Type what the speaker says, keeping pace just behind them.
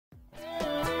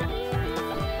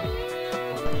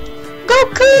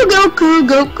Goku, Goku,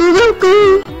 Goku,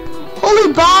 Goku.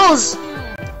 Holy balls.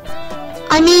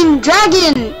 I mean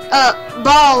dragon,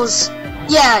 balls.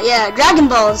 Yeah, dragon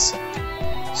balls.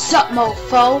 Sup,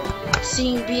 mofo?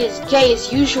 Seeing be as gay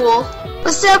as usual.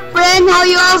 What's up, friend? How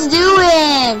you all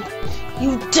doing?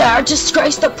 You dare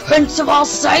disgrace the Prince of all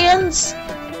Saiyans?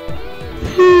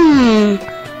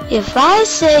 If I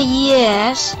say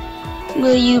yes,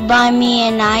 will you buy me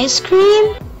an ice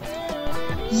cream?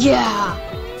 Yeah,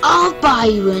 I'll buy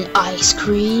you an ice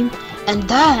cream, and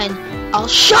then I'll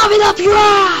shove it up your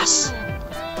ass!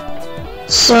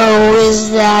 So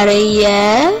is that a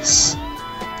yes?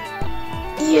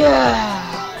 Yeah.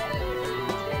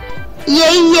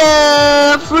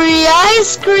 Yeah, free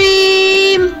ice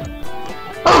cream!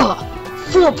 Oh,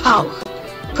 full power.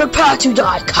 Prepare to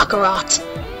die, Kakarot.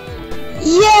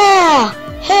 Yeah!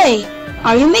 Hey,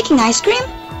 are you making ice cream?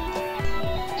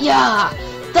 Yeah,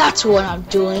 that's what I'm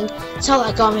doing. It's not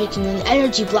like I'm making an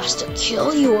energy blast to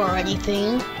kill you or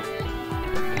anything.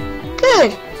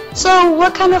 Good. So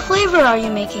what kind of flavor are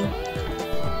you making?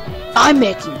 I'm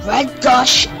making red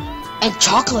gush and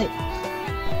chocolate.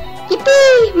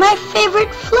 Yippee! My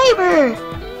favorite flavor!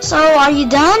 So are you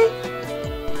done?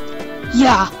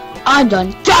 Yeah, I'm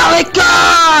done. Gallic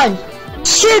gun!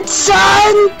 Shit,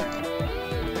 son!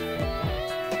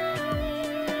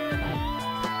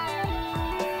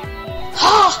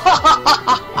 Ha ha ha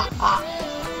ha ha!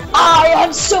 I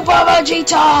am Super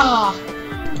Vegeta!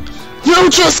 You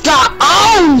just got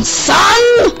owned,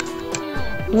 son!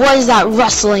 What is that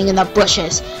rustling in the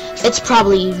bushes? It's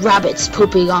probably rabbits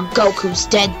pooping on Goku's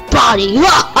dead body.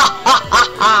 Ha ha ha ha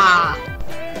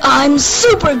ha! I'm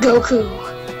Super Goku,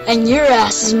 and your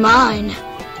ass is mine.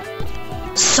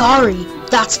 Sorry,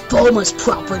 that's Bulma's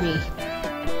property.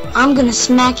 I'm gonna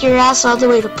smack your ass all the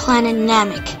way to Planet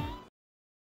Namek.